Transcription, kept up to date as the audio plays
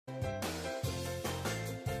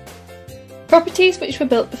Properties which were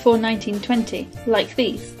built before 1920, like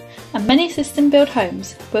these, and many system-built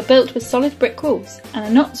homes, were built with solid brick walls and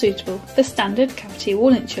are not suitable for standard cavity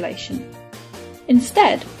wall insulation.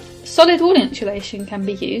 Instead, solid wall insulation can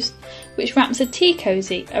be used, which wraps a tea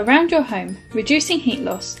cosy around your home, reducing heat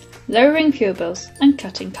loss, lowering fuel bills and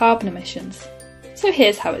cutting carbon emissions. So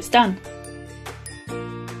here's how it's done.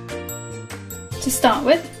 To start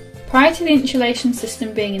with, prior to the insulation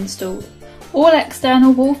system being installed, all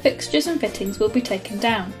external wall fixtures and fittings will be taken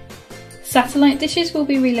down. Satellite dishes will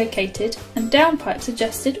be relocated and downpipes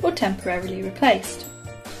adjusted or temporarily replaced.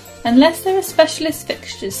 Unless there are specialist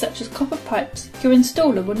fixtures such as copper pipes, your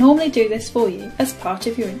installer will normally do this for you as part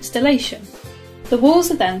of your installation. The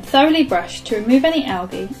walls are then thoroughly brushed to remove any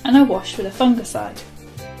algae and are washed with a fungicide.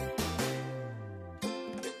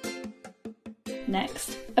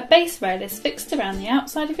 Next, a base rail is fixed around the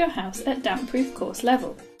outside of your house at damp-proof course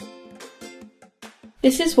level.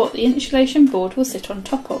 This is what the insulation board will sit on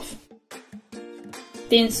top of.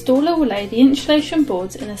 The installer will lay the insulation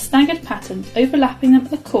boards in a staggered pattern overlapping them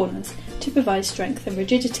at the corners to provide strength and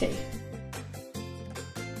rigidity.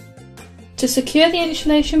 To secure the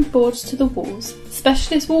insulation boards to the walls,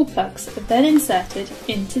 specialist wall plugs are then inserted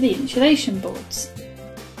into the insulation boards.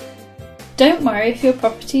 Don't worry if your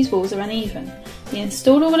property's walls are uneven. The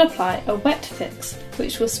installer will apply a wet fix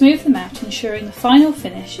which will smooth them out, ensuring the final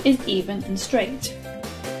finish is even and straight.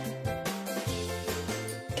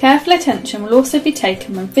 Careful attention will also be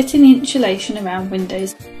taken when fitting the insulation around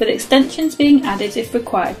windows, with extensions being added if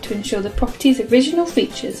required to ensure the property's original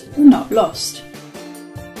features are not lost.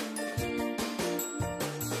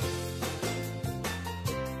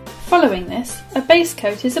 Following this, a base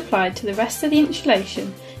coat is applied to the rest of the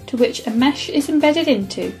insulation, to which a mesh is embedded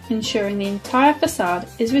into, ensuring the entire facade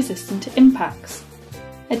is resistant to impacts.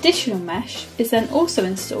 Additional mesh is then also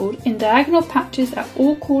installed in diagonal patches at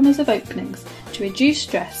all corners of openings to reduce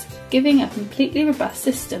stress, giving a completely robust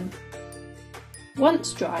system.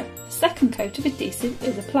 Once dry, a second coat of adhesive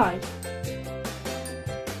is applied.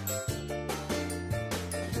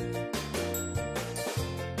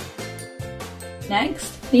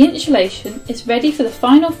 Next, the insulation is ready for the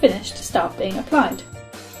final finish to start being applied.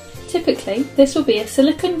 Typically, this will be a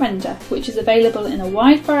silicone render which is available in a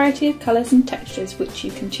wide variety of colours and textures which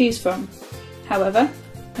you can choose from. However,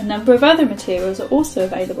 a number of other materials are also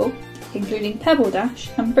available, including pebble dash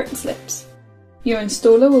and brick slips. Your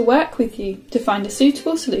installer will work with you to find a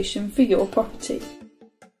suitable solution for your property.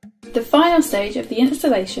 The final stage of the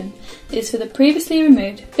installation is for the previously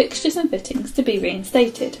removed fixtures and fittings to be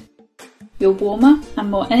reinstated. Your warmer and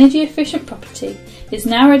more energy efficient property is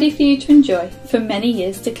now ready for you to enjoy for many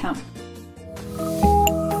years to come.